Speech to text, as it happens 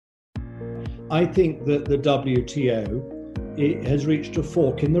I think that the WTO has reached a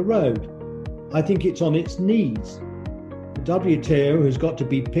fork in the road. I think it's on its knees. The WTO has got to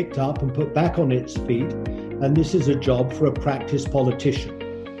be picked up and put back on its feet, and this is a job for a practiced politician.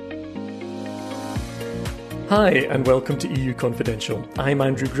 Hi and welcome to EU Confidential. I'm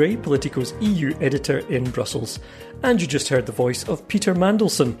Andrew Gray, Politico's EU editor in Brussels. And you just heard the voice of Peter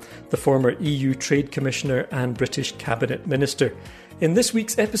Mandelson, the former EU Trade Commissioner and British Cabinet Minister. In this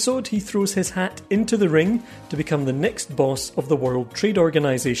week's episode, he throws his hat into the ring to become the next boss of the World Trade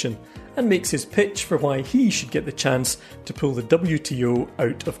Organization and makes his pitch for why he should get the chance to pull the WTO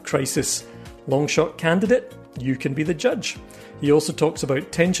out of crisis. Long shot candidate? You can be the judge. He also talks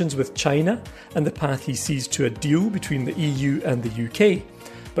about tensions with China and the path he sees to a deal between the EU and the UK.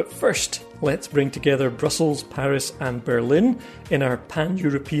 But first, let's bring together Brussels, Paris and Berlin in our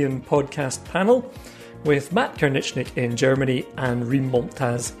pan-European podcast panel with Matt Karnitschnig in Germany and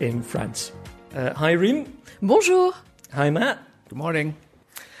Momtaz in France. Hi Reem. Bonjour. Hi Matt. Good morning.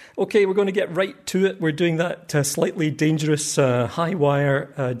 Okay, we're going to get right to it. We're doing that slightly dangerous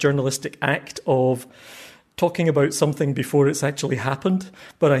high-wire journalistic act of talking about something before it's actually happened.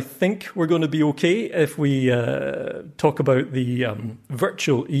 But I think we're going to be okay if we talk about the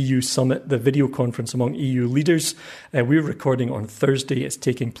virtual EU summit, the video conference among EU leaders. We're recording on Thursday. It's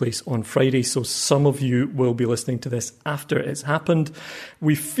taking place on Friday, so some of you will be listening to this after it's happened.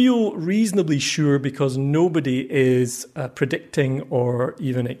 We feel reasonably sure because nobody is predicting or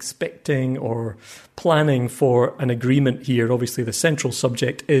even expecting or planning for an agreement here. Obviously, the central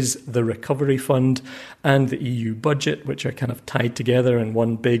subject is the recovery fund and the EU budget, which are kind of tied together in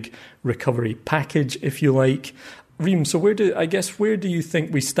one big recovery package, if you like. Reem, so where do you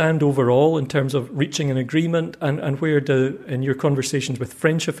think we stand overall in terms of reaching an agreement, and in your conversations with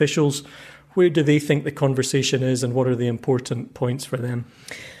French officials, where do they think the conversation is and what are the important points for them?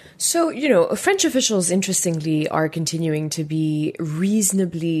 So, French officials, interestingly, are continuing to be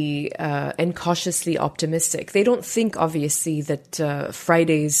reasonably and cautiously optimistic. They don't think, obviously, that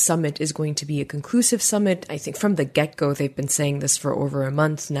Friday's summit is going to be a conclusive summit. I think from the get-go, they've been saying this for over a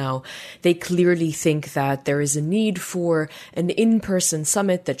month now. They clearly think that there is a need for an in-person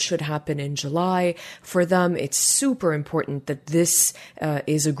summit that should happen in July. For them, it's super important that this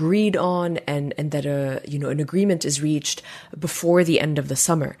is agreed on and that an agreement is reached before the end of the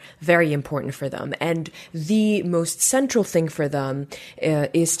summer. Very important for them. And the most central thing for them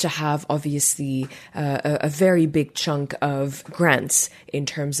is to have, obviously, a very big chunk of grants in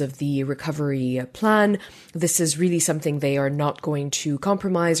terms of the recovery plan. This is really something they are not going to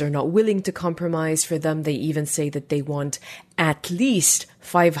compromise or not willing to compromise. For them, they even say that they want at least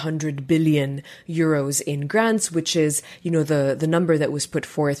 500 billion euros in grants, which is, the number that was put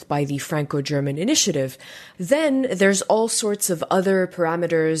forth by the Franco-German initiative. Then there's all sorts of other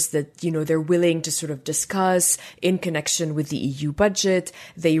parameters that, they're willing to sort of discuss in connection with the EU budget.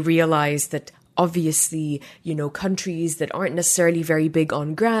 They realize that obviously, countries that aren't necessarily very big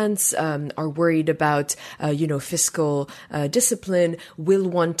on grants are worried about, fiscal discipline, will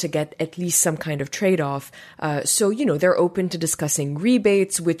want to get at least some kind of trade-off. So, they're open to discussing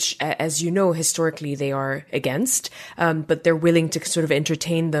rebates, which, as historically they are against, but they're willing to sort of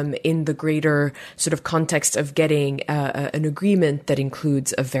entertain them in the greater sort of context of getting an agreement that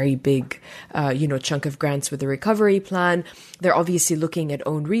includes a very big, chunk of grants with the recovery plan. They're obviously looking at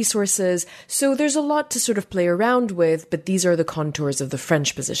own resources. So there's a lot to sort of play around with, but these are the contours of the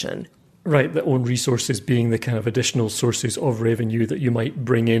French position. Right, the own resources being the kind of additional sources of revenue that you might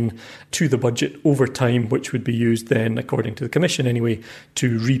bring in to the budget over time, which would be used then, according to the Commission anyway,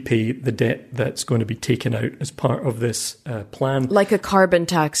 to repay the debt that's going to be taken out as part of this plan. Like a carbon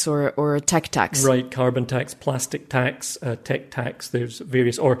tax or a tech tax. Right, carbon tax, plastic tax, tech tax, there's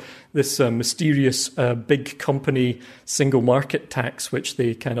various, or this mysterious big company single market tax, which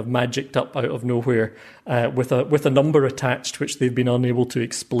they kind of magicked up out of nowhere with a number attached, which they've been unable to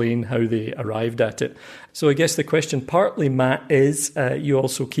explain how they arrived at it. So I guess the question partly, Matt, is you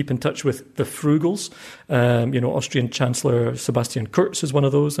also keep in touch with the Frugals. Austrian Chancellor Sebastian Kurz is one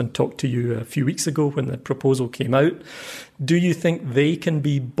of those and talked to you a few weeks ago when the proposal came out. Do you think they can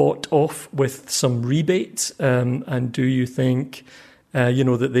be bought off with some rebates? And do you think,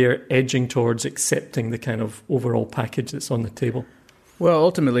 that they're edging towards accepting the kind of overall package that's on the table? Well,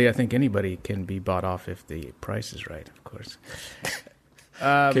 ultimately, I think anybody can be bought off if the price is right, of course.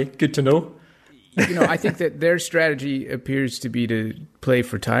 Okay, good to know. I think that their strategy appears to be to play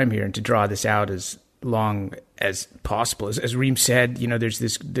for time here and to draw this out as long as possible. As Reem said, there's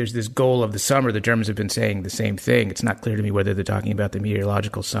this goal of the summer. The Germans have been saying the same thing. It's not clear to me whether they're talking about the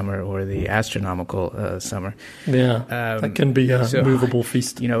meteorological summer or the astronomical summer. Yeah, that can be a movable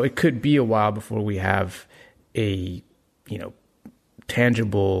feast. It could be a while before we have a,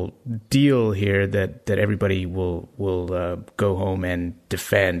 tangible deal here that everybody will go home and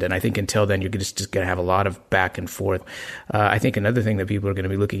defend. And I think until then, you're just going to have a lot of back and forth. I think another thing that people are going to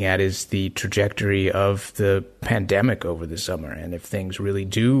be looking at is the trajectory of the pandemic over the summer. And if things really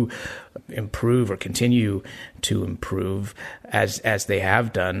do improve or continue to improve as they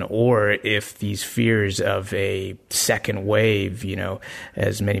have done, or if these fears of a second wave,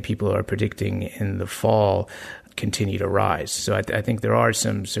 as many people are predicting in the fall, continue to rise. So I think there are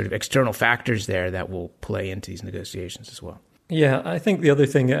some sort of external factors there that will play into these negotiations as well. Yeah, I think the other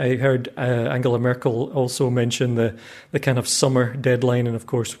thing I heard Angela Merkel also mention the kind of summer deadline. And of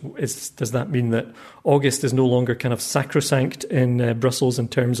course, does that mean that August is no longer kind of sacrosanct in Brussels in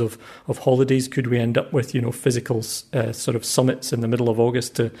terms of holidays? Could we end up with, physical sort of summits in the middle of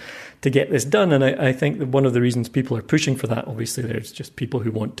August to get this done? And I think that one of the reasons people are pushing for that, obviously there's just people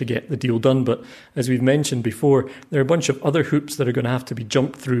who want to get the deal done. But as we've mentioned before, there are a bunch of other hoops that are going to have to be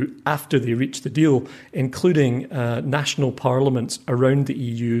jumped through after they reach the deal, including national parliaments around the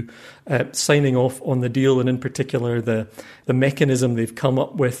EU signing off on the deal, and in particular the mechanism they've come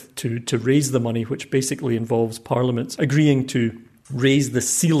up with to raise the money, which basically involves parliaments agreeing to raise the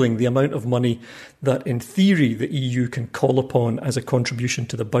ceiling, the amount of money that in theory the EU can call upon as a contribution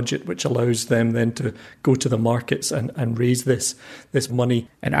to the budget, which allows them then to go to the markets and raise this money.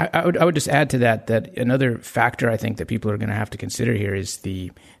 And I would just add to that another factor I think that people are going to have to consider here is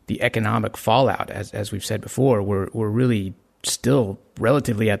the economic fallout. As we've said before, we're really still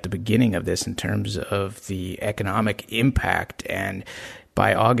relatively at the beginning of this in terms of the economic impact. And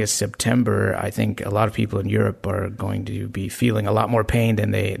by August, September, I think a lot of people in Europe are going to be feeling a lot more pain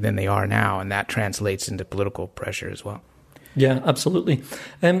than they are now. And that translates into political pressure as well. Yeah, absolutely.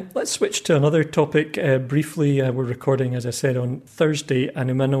 Let's switch to another topic briefly. We're recording, as I said, on Thursday,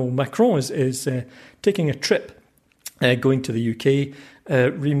 and Emmanuel Macron is taking a trip going to the UK.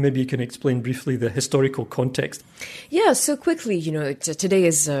 Reem, maybe you can explain briefly the historical context. Yeah, so quickly, today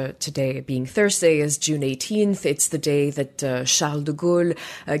being Thursday is June 18th. It's the day that Charles de Gaulle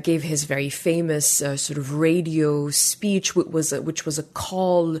gave his very famous sort of radio speech, which was a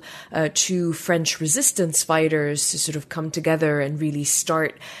call to French resistance fighters to sort of come together and really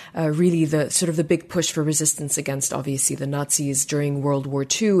start the big push for resistance against obviously the Nazis during World War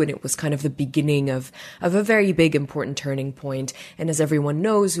II. And it was kind of the beginning of a very big important turning point. And as everyone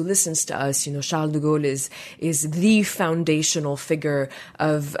knows who listens to us, Charles de Gaulle is the foundational figure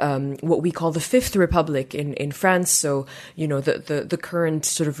of what we call the Fifth Republic in France. So, the current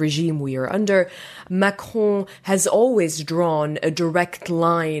sort of regime we are under. Macron has always drawn a direct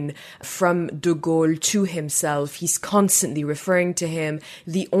line from de Gaulle to himself. He's constantly referring to him.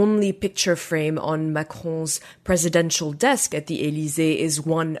 The only picture frame on Macron's presidential desk at the Élysée is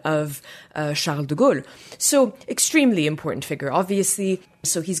one of Charles de Gaulle. So extremely important figure, obviously.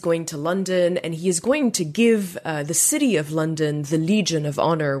 So he's going to London, and he is going to give the city of London the Legion of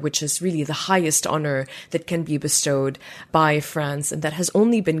Honor, which is really the highest honor that can be bestowed by France, and that has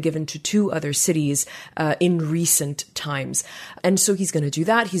only been given to two other cities in recent times. And so he's going to do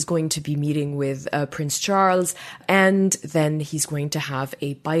that. He's going to be meeting with Prince Charles, and then he's going to have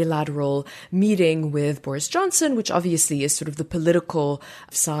a bilateral meeting with Boris Johnson, which obviously is sort of the political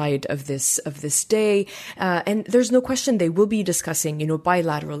side of this day. And there's no question they will be discussing,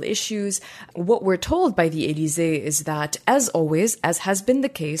 bilateral issues. What we're told by the Élysée is that, as always, as has been the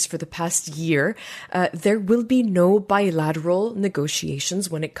case for the past year, there will be no bilateral negotiations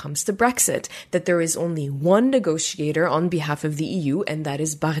when it comes to Brexit, that there is only one negotiator on behalf of the EU, and that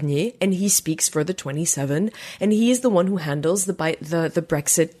is Barnier, and he speaks for the 27, and he is the one who handles the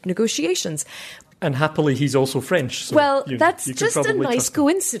Brexit negotiations. And happily, he's also French. So well, that's just a nice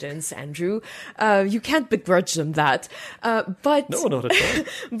coincidence, Andrew. You can't begrudge them that. But no, not at all.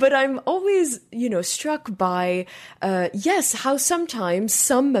 But I'm always, struck by, how sometimes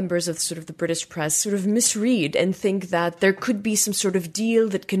some members of sort of the British press sort of misread and think that there could be some sort of deal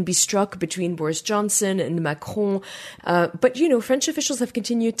that can be struck between Boris Johnson and Macron. But, French officials have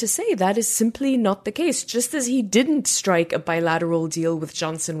continued to say that is simply not the case. Just as he didn't strike a bilateral deal with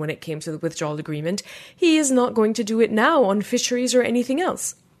Johnson when it came to the withdrawal agreement, he is not going to do it now on fisheries or anything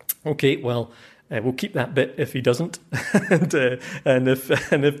else. Okay, well, We'll keep that bit if he doesn't, and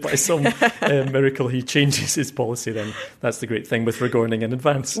if by some miracle he changes his policy, then that's the great thing with recording in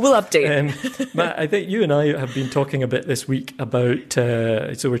advance. We'll update. Matt, I think you and I have been talking a bit this week about,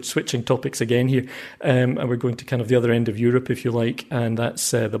 so we're switching topics again here, and we're going to kind of the other end of Europe, if you like, and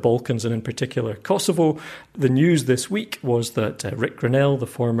that's the Balkans, and in particular Kosovo. The news this week was that Rick Grenell, the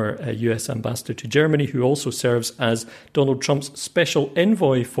former US ambassador to Germany, who also serves as Donald Trump's special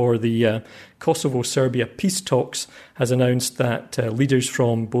envoy for the Kosovo-Serbia peace talks, has announced that leaders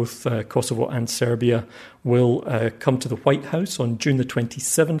from both Kosovo and Serbia will come to the White House on June the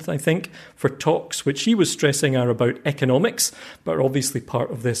 27th, I think, for talks which he was stressing are about economics, but are obviously part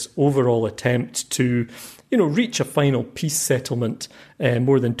of this overall attempt to reach a final peace settlement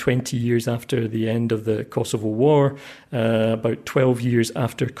more than 20 years after the end of the Kosovo War, about 12 years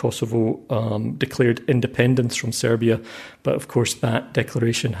after Kosovo declared independence from Serbia. But of course, that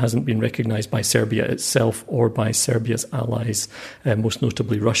declaration hasn't been recognised by Serbia itself or by Serbia's allies, most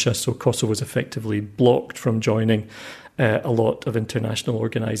notably Russia. So Kosovo is effectively blocked from joining a lot of international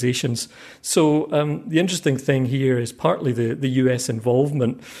organisations. So the interesting thing here is partly the US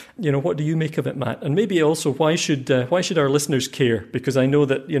involvement. What do you make of it, Matt? And maybe also why should our listeners care? Because I know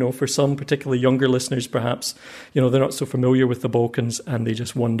that for some particularly younger listeners, perhaps they're not so familiar with the Balkans and they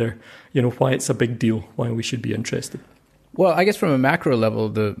just wonder why it's a big deal, why we should be interested. Well, I guess from a macro level,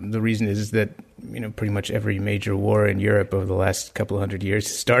 the reason is that pretty much every major war in Europe over the last couple of hundred years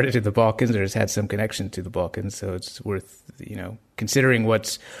started in the Balkans or has had some connection to the Balkans. So it's worth considering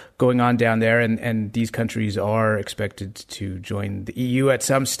what's going on down there, and these countries are expected to join the EU at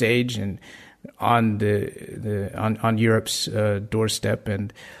some stage and on on Europe's doorstep.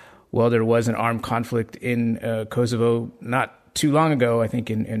 And while there was an armed conflict in Kosovo not too long ago, I think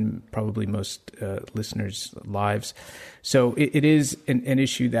in probably most listeners' lives. So it is an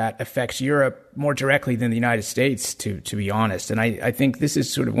issue that affects Europe more directly than the United States, to be honest. And I think this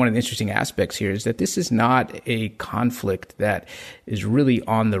is sort of one of the interesting aspects here is that this is not a conflict that is really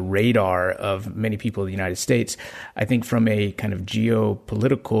on the radar of many people in the United States. I think from a kind of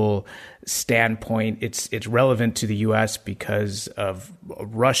geopolitical standpoint, it's relevant to the U.S. because of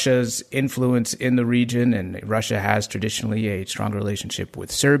Russia's influence in the region, and Russia has traditionally a strong relationship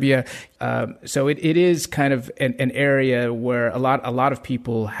with Serbia. So it is kind of an area where a lot of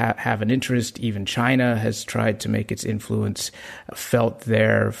people have an interest. Even China has tried to make its influence felt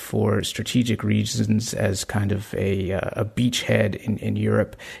there for strategic reasons as kind of a beachhead in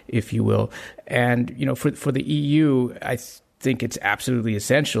Europe, if you will. And for the EU, I think it's absolutely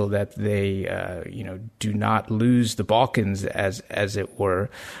essential that they do not lose the Balkans as it were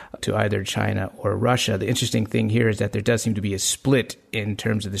to either China or Russia. The interesting thing here is that there does seem to be a split in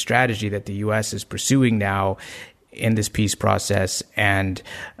terms of the strategy that the U.S. is pursuing now in this peace process and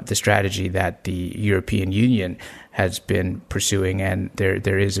the strategy that the European Union has been pursuing. And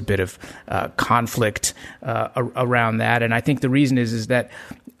there is a bit of conflict around that. And I think the reason is that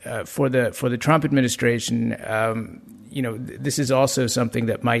for the Trump administration, this is also something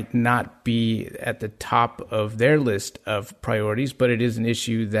that might not be at the top of their list of priorities, but it is an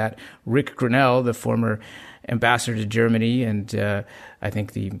issue that Rick Grenell, the former ambassador to Germany and I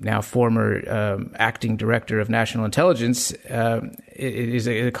think the now former acting director of national intelligence, is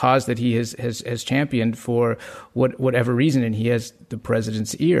a cause that he has championed for whatever reason, and he has the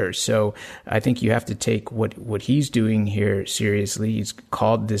president's ear. So I think you have to take what he's doing here seriously. He's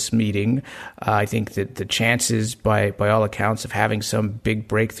called this meeting. I think that the chances, by all accounts, of having some big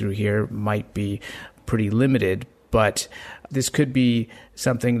breakthrough here might be pretty limited. But this could be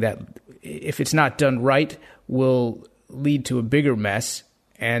something that, if it's not done right, will lead to a bigger mess,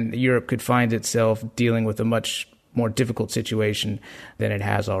 and Europe could find itself dealing with a much more difficult situation than it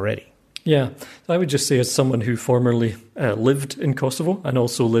has already. Yeah, I would just say, as someone who formerly lived in Kosovo and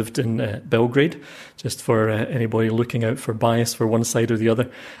also lived in Belgrade, just for anybody looking out for bias for one side or the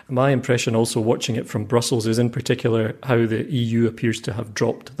other, my impression also watching it from Brussels is in particular how the EU appears to have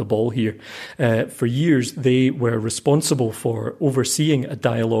dropped the ball here. For years, they were responsible for overseeing a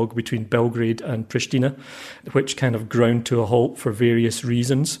dialogue between Belgrade and Pristina, which kind of ground to a halt for various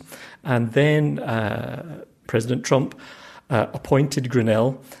reasons. And then President Trump appointed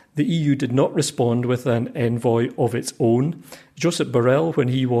Grenell. The EU did not respond with an envoy of its own. Josep Borrell, when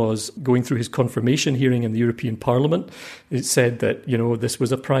he was going through his confirmation hearing in the European Parliament, it said that, this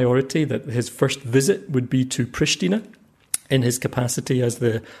was a priority, that his first visit would be to Pristina. in his capacity as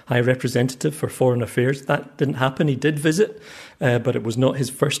the High Representative for Foreign Affairs. That didn't happen. He did visit, but it was not his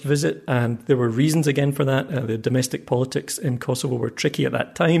first visit. And there were reasons again for that. The domestic politics in Kosovo were tricky at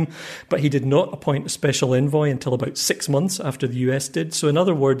that time, but he did not appoint a special envoy until about 6 months after the US did. So in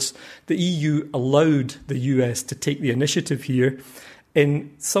other words, the EU allowed the US to take the initiative here.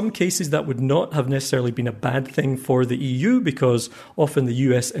 In some cases, that would not have necessarily been a bad thing for the EU, because often the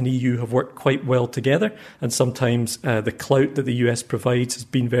US and EU have worked quite well together, and sometimes the clout that the US provides has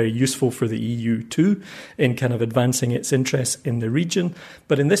been very useful for the EU too in kind of advancing its interests in the region.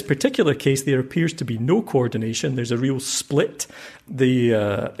 But in this particular case, there appears to be no coordination. There's a real split.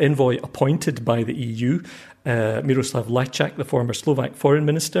 The envoy appointed by the EU, Miroslav Lajčák, the former Slovak foreign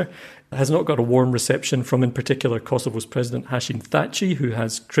minister, has not got a warm reception from, in particular, Kosovo's president Hashim Thaçi, who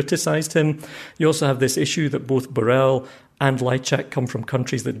has criticised him. You also have this issue that both Borrell and Lajčák come from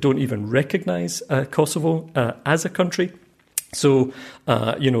countries that don't even recognise Kosovo as a country. So,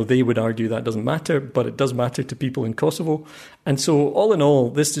 they would argue that doesn't matter, but it does matter to people in Kosovo. And so, all in all,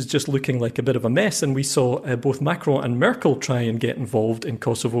 this is just looking like a bit of a mess. And we saw both Macron and Merkel try and get involved in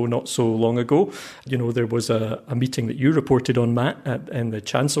Kosovo not so long ago. There was a meeting that you reported on, Matt, in the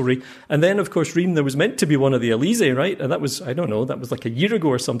Chancellery. And then, of course, Reem, there was meant to be one at the Elysee, right? And that was, that was like a year ago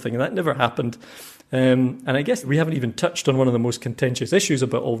or something, and that never happened. And I guess we haven't even touched on one of the most contentious issues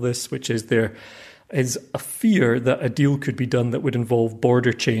about all this, which is there is a fear that a deal could be done that would involve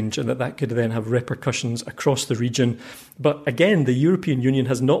border change and that could then have repercussions across the region. But again, the European Union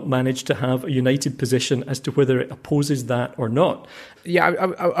has not managed to have a united position as to whether it opposes that or not. Yeah,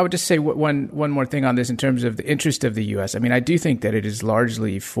 I would just say one more thing on this in terms of the interest of the U.S. I mean, I do think that it is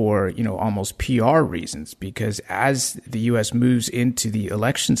largely for, almost PR reasons, because as the U.S. moves into the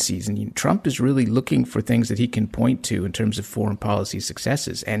election season, Trump is really looking for things that he can point to in terms of foreign policy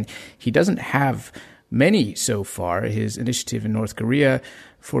successes. And he doesn't have many so far. His initiative in North Korea,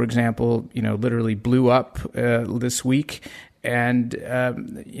 for example, literally blew up this week. And, there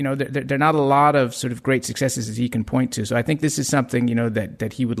are not a lot of sort of great successes that he can point to. So I think this is something,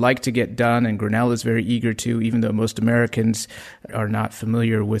 that he would like to get done. And Grenell is very eager to, even though most Americans are not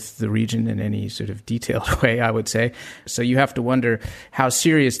familiar with the region in any sort of detailed way, I would say. So you have to wonder how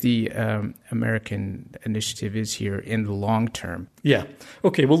serious the American initiative is here in the long term. Yeah.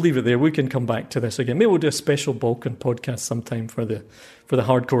 Okay, we'll leave it there. We can come back to this again. Maybe we'll do a special Balkan podcast sometime for the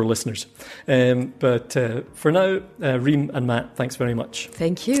hardcore listeners. But for now, Reem and Matt, thanks very much.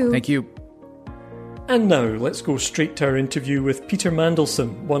 Thank you. Thank you. And now let's go straight to our interview with Peter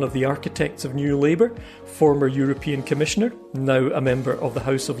Mandelson, one of the architects of New Labour, former European Commissioner, now a member of the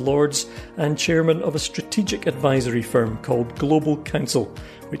House of Lords and chairman of a strategic advisory firm called Global Counsel,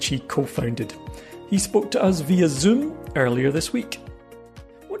 which he co-founded. He spoke to us via Zoom earlier this week.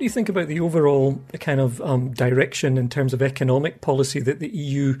 What do you think about the overall kind of direction in terms of economic policy that the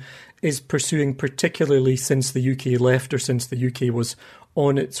EU is pursuing, particularly since the UK left or since the UK was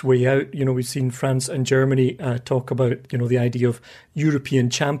on its way out? We've seen France and Germany talk about, the idea of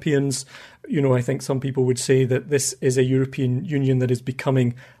European champions. I think some people would say that this is a European Union that is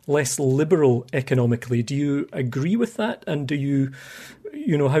becoming less liberal economically. Do you agree with that? And do you,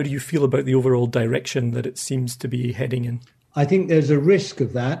 how do you feel about the overall direction that it seems to be heading in? I think there's a risk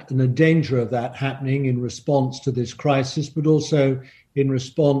of that and a danger of that happening in response to this crisis, but also in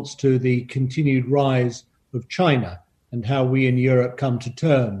response to the continued rise of China and how we in Europe come to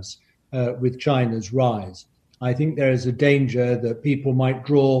terms with China's rise. I think there is a danger that people might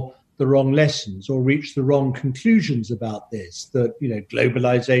draw the wrong lessons or reach the wrong conclusions about this, that,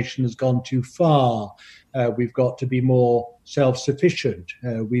 globalization has gone too far. We've got to be more self-sufficient.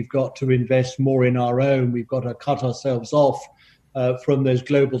 We've got to invest more in our own. We've got to cut ourselves off from those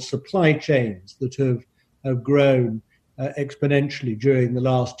global supply chains that have grown exponentially during the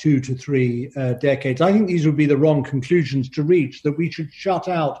last 2 to 3 decades. I think these would be the wrong conclusions to reach, that we should shut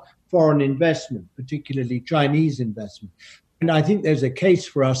out foreign investment, particularly Chinese investment. And I think there's a case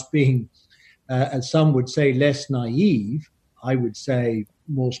for us being, as some would say, less naive, I would say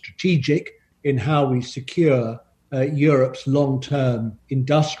more strategic in how we secure Europe's long-term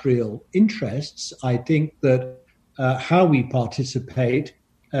industrial interests. I think that how we participate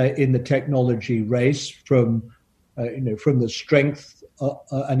in the technology race from the strength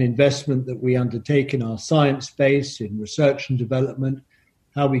and investment that we undertake in our science base, in research and development,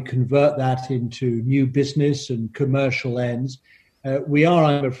 how we convert that into new business and commercial ends. We are,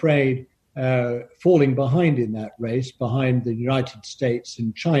 I'm afraid, falling behind in that race, behind the United States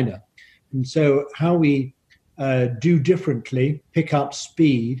and China. And so how we do differently, pick up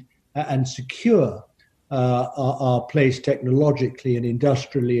speed and secure our place technologically and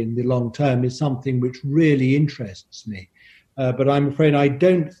industrially in the long term is something which really interests me. But I'm afraid I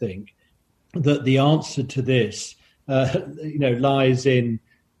don't think that the answer to this, lies in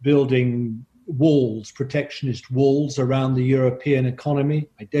building walls, protectionist walls around the European economy.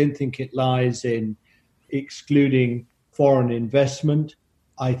 I don't think it lies in excluding foreign investment.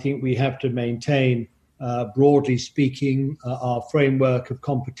 I think we have to maintain, broadly speaking, our framework of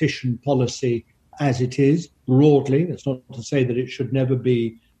competition policy as it is, broadly. That's not to say that it should never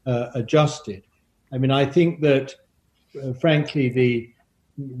be adjusted. I mean, I think that, frankly, the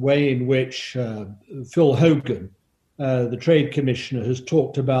way in which Phil Hogan, the Trade Commissioner, has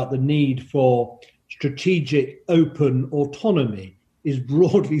talked about the need for strategic open autonomy is,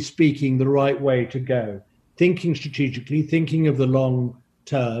 broadly speaking, the right way to go. Thinking strategically, thinking of the long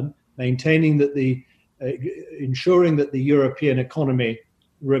term, maintaining that ensuring that the European economy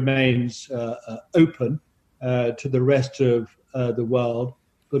remains open to the rest of the world,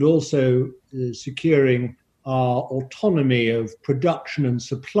 but also securing our autonomy of production and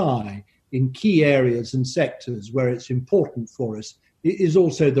supply in key areas and sectors where it's important for us is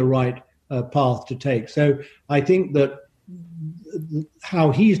also the right path to take. So I think that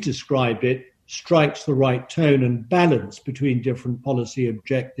how he's described it strikes the right tone and balance between different policy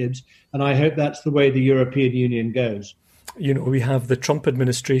objectives, and I hope that's the way the European Union goes. You know, we have the Trump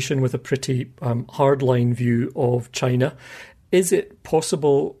administration with a pretty hardline view of China. Is it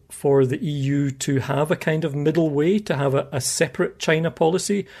possible for the EU to have a kind of middle way, to have a separate China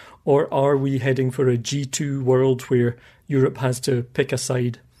policy, or are we heading for a G2 world where Europe has to pick a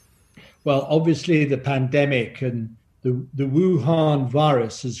side? Well, obviously the pandemic and the Wuhan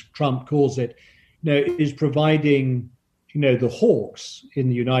virus, as Trump calls it, is providing, the hawks in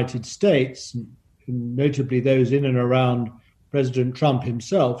the United States, and notably those in and around President Trump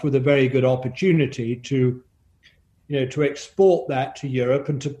himself, with a very good opportunity to export that to Europe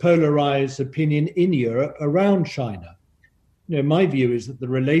and to polarize opinion in Europe around China. My view is that the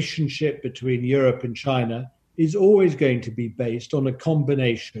relationship between Europe and China is always going to be based on a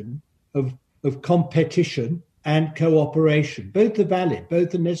combination of competition and cooperation. Both are valid,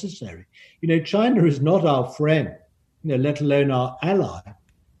 both are necessary. China is not our friend, let alone our ally,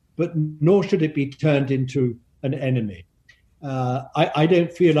 but nor should it be turned into an enemy. I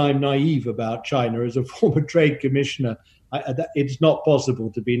don't feel I'm naive about China. As a former trade commissioner, it's not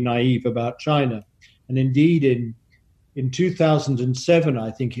possible to be naive about China. And indeed, in 2007,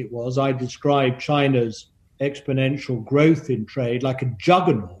 I think it was, I described China's exponential growth in trade like a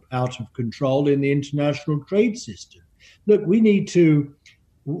juggernaut out of control in the international trade system. Look, we need to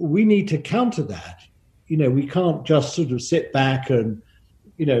counter that. We can't just sort of sit back and,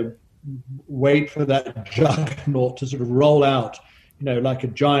 wait for that juggernaut to sort of roll out, like a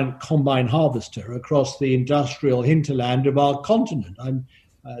giant combine harvester across the industrial hinterland of our continent.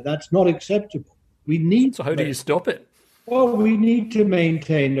 That's not acceptable. So how do you stop it? Well, we need to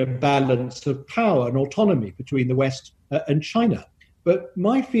maintain a balance of power and autonomy between the West and China. But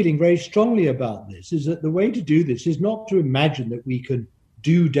my feeling very strongly about this is that the way to do this is not to imagine that we can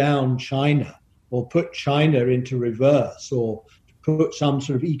do down China or put China into reverse or put some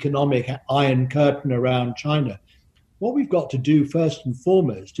sort of economic iron curtain around China. What we've got to do first and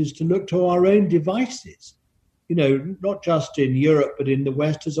foremost is to look to our own devices, not just in Europe, but in the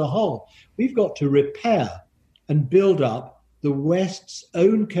West as a whole. We've got to repair and build up the West's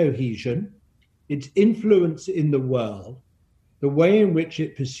own cohesion, its influence in the world, the way in which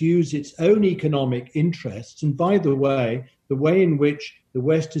it pursues its own economic interests, and by the way in which the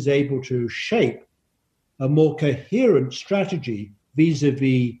West is able to shape a more coherent strategy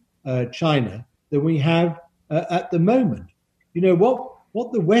vis-a-vis China than we have at the moment.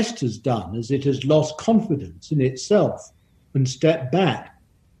 What the West has done is it has lost confidence in itself and stepped back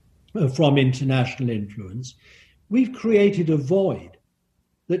from international influence. We've created a void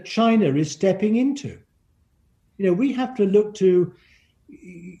that China is stepping into. We have to look to,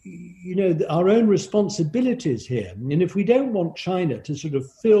 our own responsibilities here. And if we don't want China to sort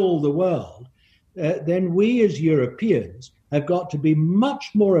of fill the world, then we as Europeans have got to be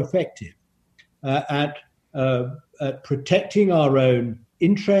much more effective at protecting our own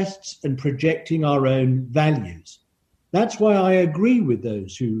interests and projecting our own values. That's why I agree with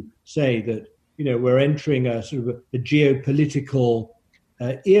those who say that, we're entering a sort of a geopolitical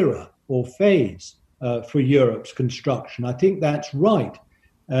era or phase for Europe's construction. I think that's right.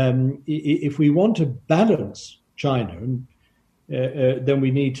 If we want to balance China, then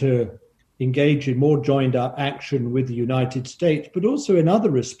we need to engage in more joined-up action with the United States, but also in other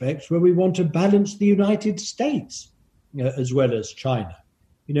respects where we want to balance the United States as well as China.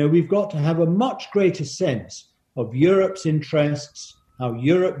 We've got to have a much greater sense of Europe's interests, how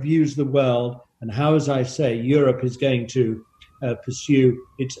Europe views the world, and how, as I say, Europe is going to pursue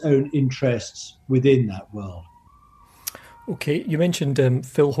its own interests within that world. Okay, you mentioned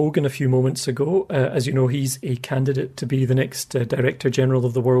Phil Hogan a few moments ago. As you know, he's a candidate to be the next Director General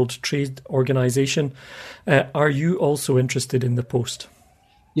of the World Trade Organization. Are you also interested in the post?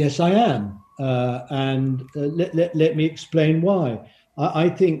 Yes, I am. And let me explain why. I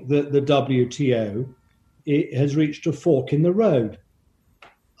think that the WTO has reached a fork in the road.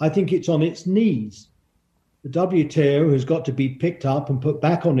 I think it's on its knees. The WTO has got to be picked up and put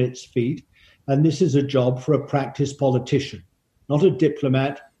back on its feet. And this is a job for a practiced politician, not a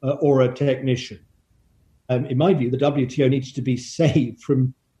diplomat or a technician. In my view, the WTO needs to be saved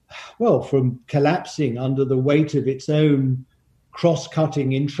from collapsing under the weight of its own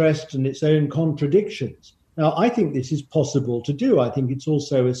cross-cutting interests and its own contradictions. Now, I think this is possible to do. I think it's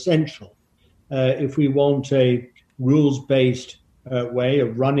also essential if we want a rules-based way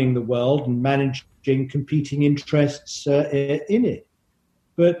of running the world and managing competing interests in it.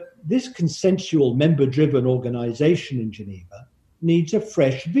 But this consensual member-driven organization in Geneva needs a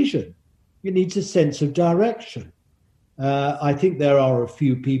fresh vision. It needs a sense of direction. I think there are a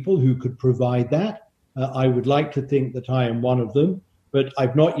few people who could provide that. I would like to think that I am one of them, but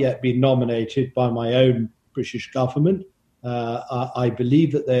I've not yet been nominated by my own British government. I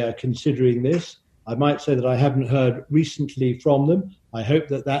believe that they are considering this. I might say that I haven't heard recently from them. I hope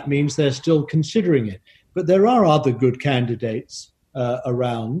that that means they're still considering it. But there are other good candidates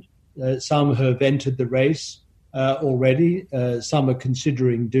around. Some have entered the race already. Some are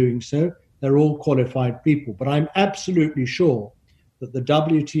considering doing so. They're all qualified people. But I'm absolutely sure that the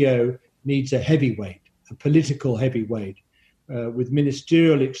WTO needs a heavyweight, a political heavyweight with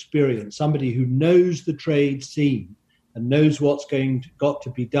ministerial experience, somebody who knows the trade scene and knows what's got to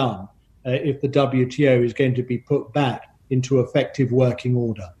be done if the WTO is going to be put back into effective working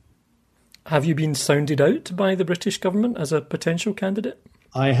order. Have you been sounded out by the British government as a potential candidate?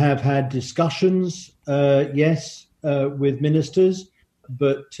 I have had discussions, yes, with ministers,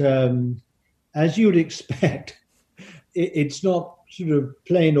 but as you would expect, it's not sort of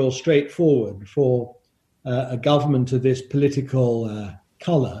plain or straightforward for a government of this political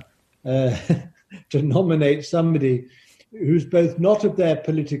colour to nominate somebody who's both not of their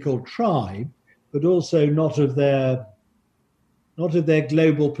political tribe, but also not of their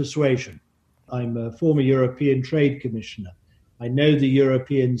global persuasion. I'm a former European Trade Commissioner. I know the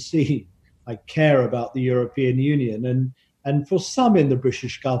European scene. I care about the European Union. And for some in the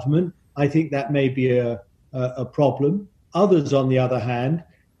British government, I think that may be a problem. Others, on the other hand,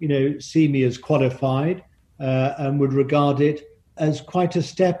 see me as qualified and would regard it as quite a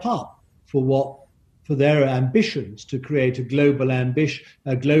step up for their ambitions to create a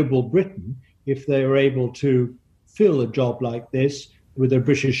global Britain, if they are able to fill a job like this with a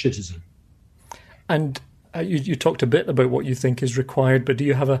British citizen. And you talked a bit about what you think is required, but do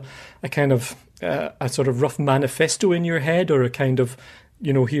you have a kind of a sort of rough manifesto in your head, or a kind of,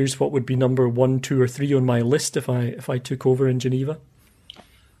 here's what would be number 1, 2, or 3 on my list if I took over in Geneva?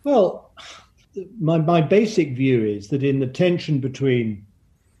 Well, my basic view is that in the tension between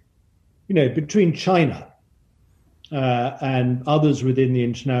China and others within the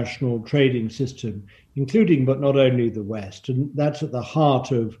international trading system, including but not only the West, and that's at the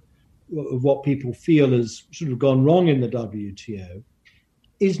heart of what people feel has sort of gone wrong in the WTO,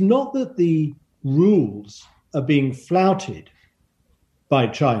 is not that the rules are being flouted by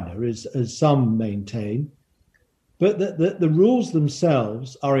China, as some maintain, but that the rules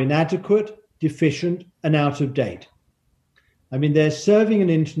themselves are inadequate, deficient, and out of date. I mean, they're serving an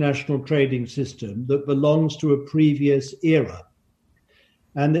international trading system that belongs to a previous era.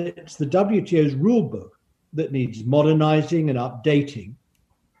 And it's the WTO's rule book that needs modernizing and updating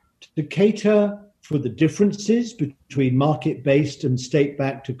to cater for the differences between market-based and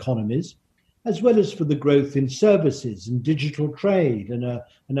state-backed economies, as well as for the growth in services and digital trade and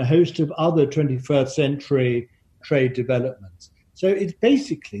a host of other 21st century trade developments. So it's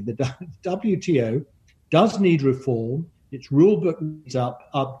basically the WTO does need reform. Its rule book needs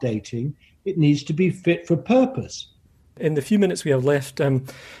updating. It needs to be fit for purpose. In the few minutes we have left,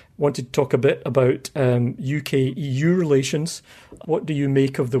 wanted to talk a bit about UK-EU relations. What do you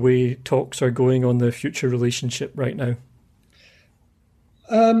make of the way talks are going on the future relationship right now?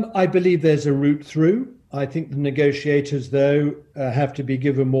 I believe there's a route through. I think the negotiators, though, have to be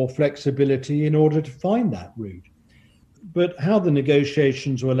given more flexibility in order to find that route. But how the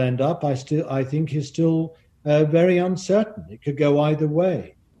negotiations will end up, I think is still very uncertain. It could go either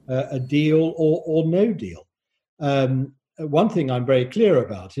way, a deal or no deal. One thing I'm very clear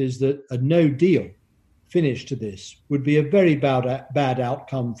about is that a no deal finish to this would be a very bad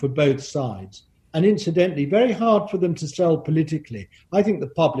outcome for both sides. and incidentally, very hard for them to sell politically. I think the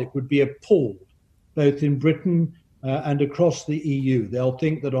public would be appalled, both in Britain and across the EU. They'll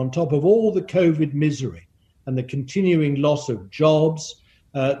think that on top of all the COVID misery and the continuing loss of jobs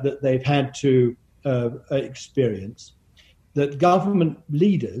that they've had to experience, that government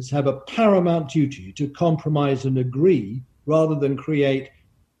leaders have a paramount duty to compromise and agree rather than create,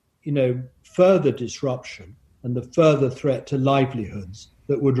 further disruption and the further threat to livelihoods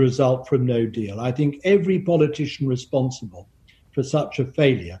that would result from no deal. I think every politician responsible for such a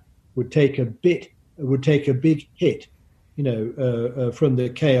failure would take a big hit, from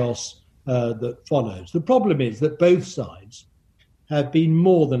the chaos that follows. The problem is that both sides have been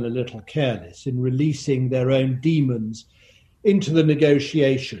more than a little careless in releasing their own demons into the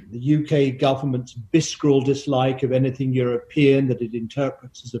negotiation. The UK government's visceral dislike of anything European that it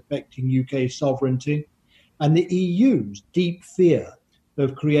interprets as affecting UK sovereignty, and the EU's deep fear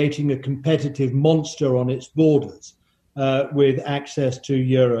of creating a competitive monster on its borders with access to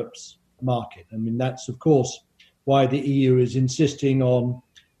Europe's market. I mean, that's, of course, why the EU is insisting on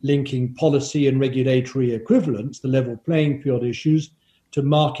linking policy and regulatory equivalence, the level playing field issues, to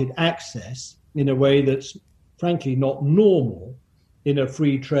market access in a way that's frankly not normal in a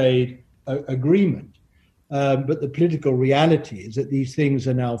free trade agreement. But the political reality is that these things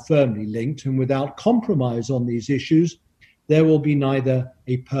are now firmly linked, and without compromise on these issues, there will be neither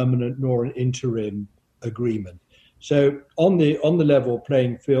a permanent nor an interim agreement. So on the level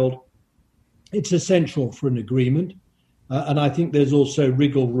playing field, it's essential for an agreement. And I think there's also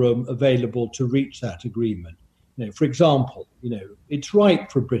wriggle room available to reach that agreement. For example, it's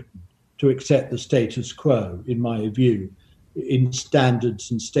right for Britain to accept the status quo, in my view, in standards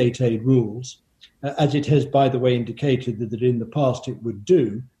and state aid rules, as it has, by the way, indicated that in the past it would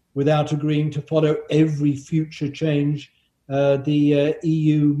do, without agreeing to follow every future change the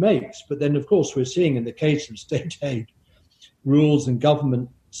EU makes. But then, of course, we're seeing in the case of state aid rules and government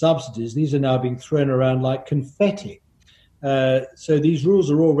subsidies, these are now being thrown around like confetti. So these rules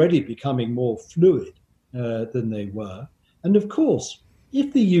are already becoming more fluid than they were. And of course,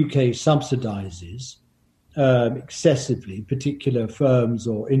 if the UK subsidises excessively particular firms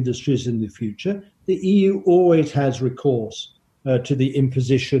or industries in the future, the EU always has recourse to the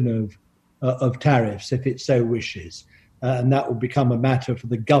imposition of tariffs if it so wishes. And that will become a matter for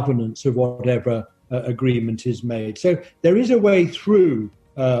the governance of whatever agreement is made. So there is a way through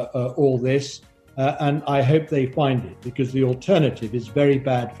all this, and I hope they find it, because the alternative is very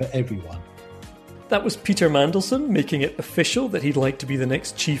bad for everyone. That was Peter Mandelson making it official that he'd like to be the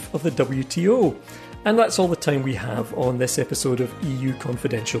next chief of the WTO. And that's all the time we have on this episode of EU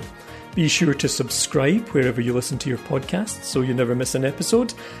Confidential. Be sure to subscribe wherever you listen to your podcasts so you never miss an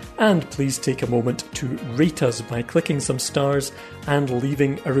episode. And please take a moment to rate us by clicking some stars and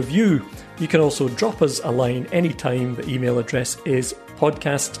leaving a review. You can also drop us a line anytime. The email address is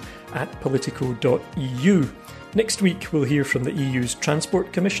podcast@politico.eu. Next week, we'll hear from the EU's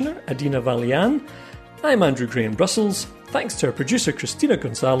Transport Commissioner, Adina Valian. I'm Andrew Gray in Brussels. Thanks to our producer, Christina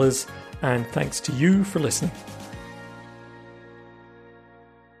Gonzalez, and thanks to you for listening.